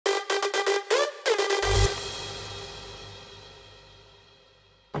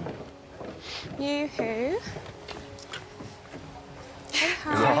Yoo-hoo. Is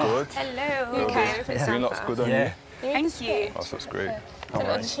that good? Hello. You okay? Green looks good on you. Thank you. Oh, that's great.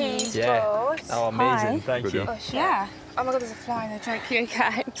 Little cheese Yeah. balls. Oh, amazing. Hi. Thank Good, you. Oh, shit. Yeah. Oh my God, there's a fly in the drink. You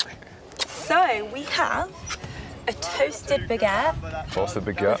okay? So we have a toasted baguette. Toasted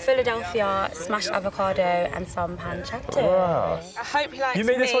With baguette. Philadelphia, smashed avocado, and some pancetta. Wow. I hope you like. You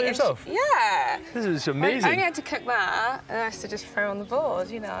made this all yourself? Yeah. This is I amazing. only had to cook that, and the rest to just throw on the board,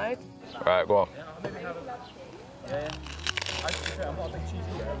 you know. Right, go on.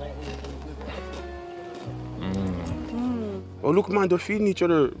 Oh, look, man, they're feeding each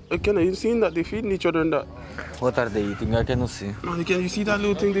other. Again, have you seen that? They're feeding each other and that. What are they eating? I cannot see. Man, again, you see that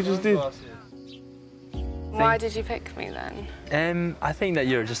little thing they just did? Why did you pick me then? I think that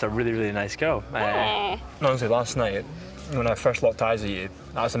you're just a really, really nice girl. Honestly, last night, when I first locked eyes with you,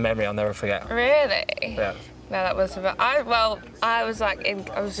 that was a memory I'll never forget. Really? Yeah. No, that was about. I was like,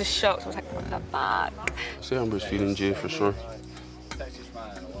 I was just shocked. I was like, what the fuck? Say Amber's feeding Jay for sure.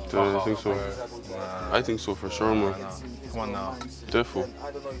 I think so. I think so for sure, man. Come on now. Defo.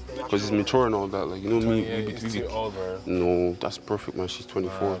 Because he's mature and all that. Like, you know me. It's too over. No, that's perfect, man. She's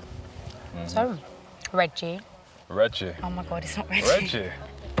 24. So, Reggie. Reggie. Oh my God, it's not Reggie. Reggie.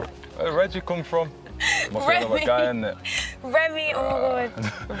 Where did Reggie come from? Must be another guy in it. Remi, oh my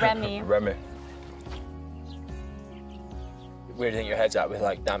God. Remi. Remi. Where do you think your head's at with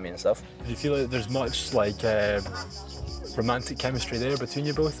like Dammy and stuff? Do you feel like there's much like romantic chemistry there between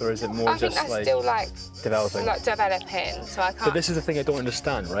you both, or is it more I think just that's like still like developing? Like developing, so I can't. But this is the thing I don't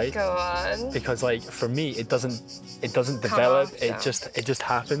understand, right? Go on. Because like for me, it doesn't develop. after. It just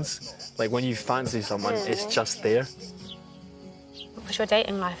happens. Like when you fancy someone, it's just there. What's your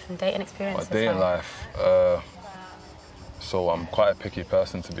dating life and dating My experience? dating life. So I'm quite a picky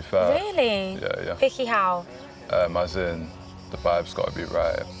person, to be fair. Really? Yeah. Picky how? As in, the vibe's got to be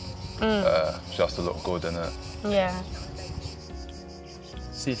right. She has to look good in it. Yeah.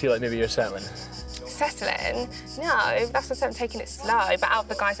 So you feel like maybe you're settling? Settling? No, that's what I'm taking it slow. But out of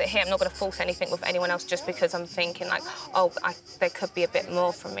the guys that are here, I'm not going to force anything with anyone else just because I'm thinking like, oh, there could be a bit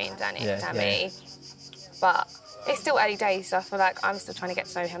more from me and Dammy. Yeah. But it's still early days, so I feel like I'm still trying to get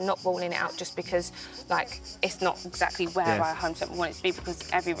to know him, not ruling it out just because like it's not exactly where I 100% want it to be, because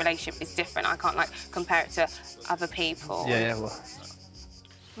every relationship is different. I can't like compare it to other people. Yeah. Well,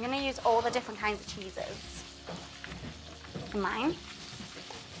 I'm gonna use all the different kinds of cheeses. Mine.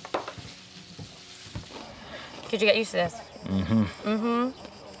 Could you get used to this?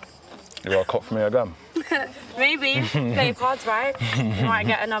 You got a cup for me again? Maybe. Play your cards right. You might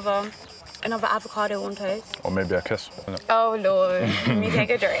get another avocado on toast. Or maybe a kiss, innit? Oh Lord, let me take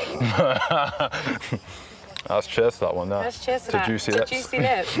a drink. Let's cheers to that one now. Let's cheers to that. Juicy To lips. juicy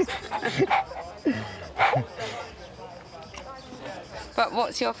lips. But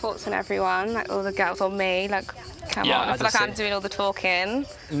what's your thoughts on everyone? Like all the girls or me? Like, come on, I feel like I'm doing all the talking.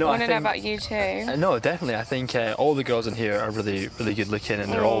 No, I want to know about you too. no, definitely. I think all the girls in here are really, really good looking,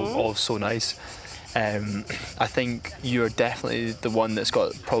 and they're all so nice. I think you're definitely the one that's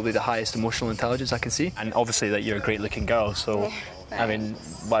got probably the highest emotional intelligence I can see, and obviously that you're a great looking girl. So, I mean,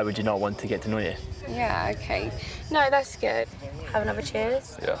 why would you not want to get to know you? Yeah, okay. No, that's good. Have another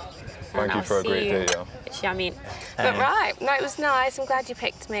cheers. Yeah. Thank you for a great day, yeah. I mean, But right, no, it was nice. I'm glad you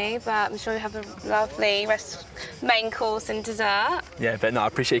picked me, but I'm sure you have a lovely main course and dessert. Yeah, but no, I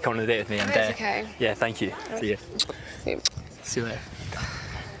appreciate you coming on the date with me. And, It's okay. Yeah, thank you. See you. See you later.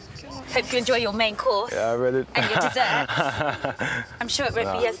 hope you enjoy your main course Yeah, I read it. and your dessert. I'm sure it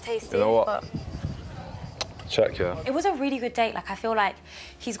won't be as tasty. You know what? But Check, yeah. it was a really good date. Like, I feel like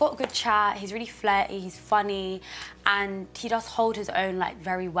he's got good chat, he's really flirty, he's funny, and he does hold his own, like,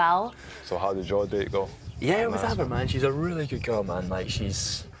 very well. So how did your date go? Yeah, with Amber, man, she's a really good girl, man. Like,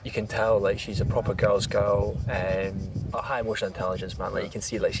 you can tell, like, she's a proper girl's girl, a high emotional intelligence, man. Like, you can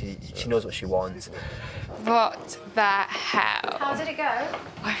see, like, she knows what she wants. What the hell? How did it go?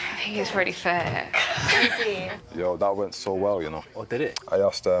 I think it's really fair. Yo, that went so well, you know. Oh, did it? I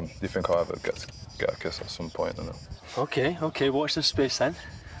asked, do you think I'll ever get a kiss at some point, you know? Okay, watch this space then.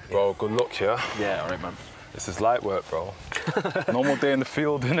 Bro, good luck, yeah? Yeah, all right, man. This is light work, bro. Normal day in the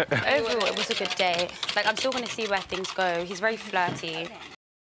field, innit? Overall, it was a good day. Like, I'm still going to see where things go. He's very flirty.